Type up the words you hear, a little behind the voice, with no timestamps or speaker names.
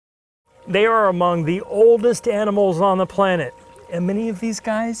They are among the oldest animals on the planet, and many of these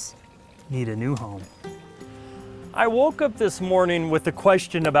guys need a new home. I woke up this morning with a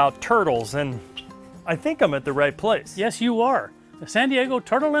question about turtles, and I think I'm at the right place. Yes, you are. The San Diego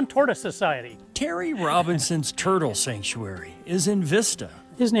Turtle and Tortoise Society. Terry Robinson's Turtle Sanctuary is in Vista.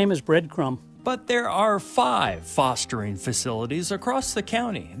 His name is Breadcrumb. But there are 5 fostering facilities across the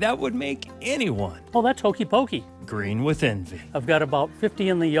county that would make anyone Oh, that's Hokey Pokey. green with envy. I've got about 50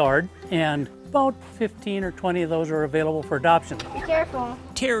 in the yard, and about 15 or 20 of those are available for adoption. Be careful.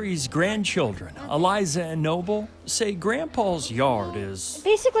 Terry's grandchildren, Eliza and Noble, say Grandpa's yard is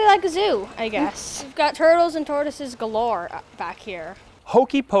Basically like a zoo, I guess. We've got turtles and tortoises galore back here.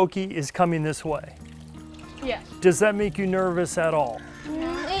 Hokey Pokey is coming this way. Yes. Does that make you nervous at all?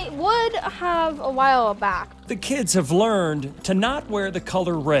 It would have a while back. The kids have learned to not wear the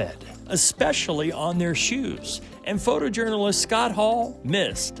color red, especially on their shoes. And photojournalist Scott Hall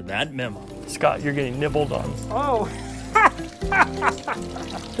missed that memo. Scott, you're getting nibbled on. Oh,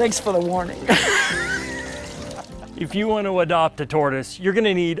 thanks for the warning. If you want to adopt a tortoise, you're going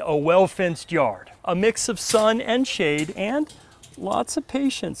to need a well-fenced yard, a mix of sun and shade, and lots of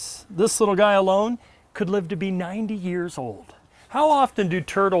patience. This little guy alone could live to be 90 years old. How often do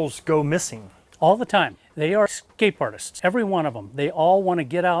turtles go missing? All the time. They are escape artists, every one of them. They all want to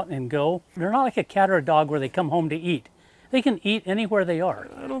get out and go. They're not like a cat or a dog where they come home to eat. They can eat anywhere they are.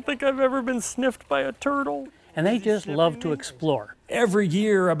 I don't think I've ever been sniffed by a turtle. And they just love to explore. Every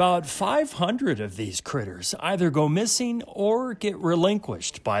year, about 500 of these critters either go missing or get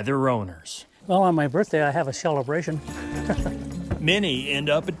relinquished by their owners. Well, on my birthday, I have a celebration. Many end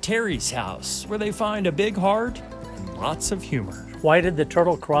up at Terry's house, where they find a big heart and lots of humor. Why did the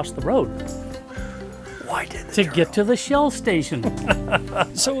turtle cross the road? Why did the To turtle? get to the Shell station.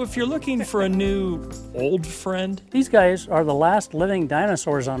 So if you're looking for a new old friend, These guys are the last living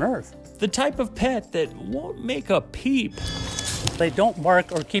dinosaurs on Earth. the type of pet that won't make a peep, They don't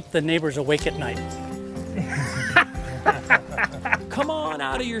bark or keep the neighbors awake at night. come on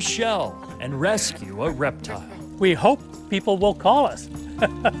out of your shell and rescue a reptile. We hope people will call us.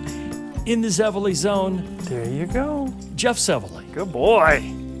 In the Zevely-zone, There you go. Jeff Zevely, Good boy.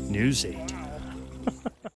 News 8.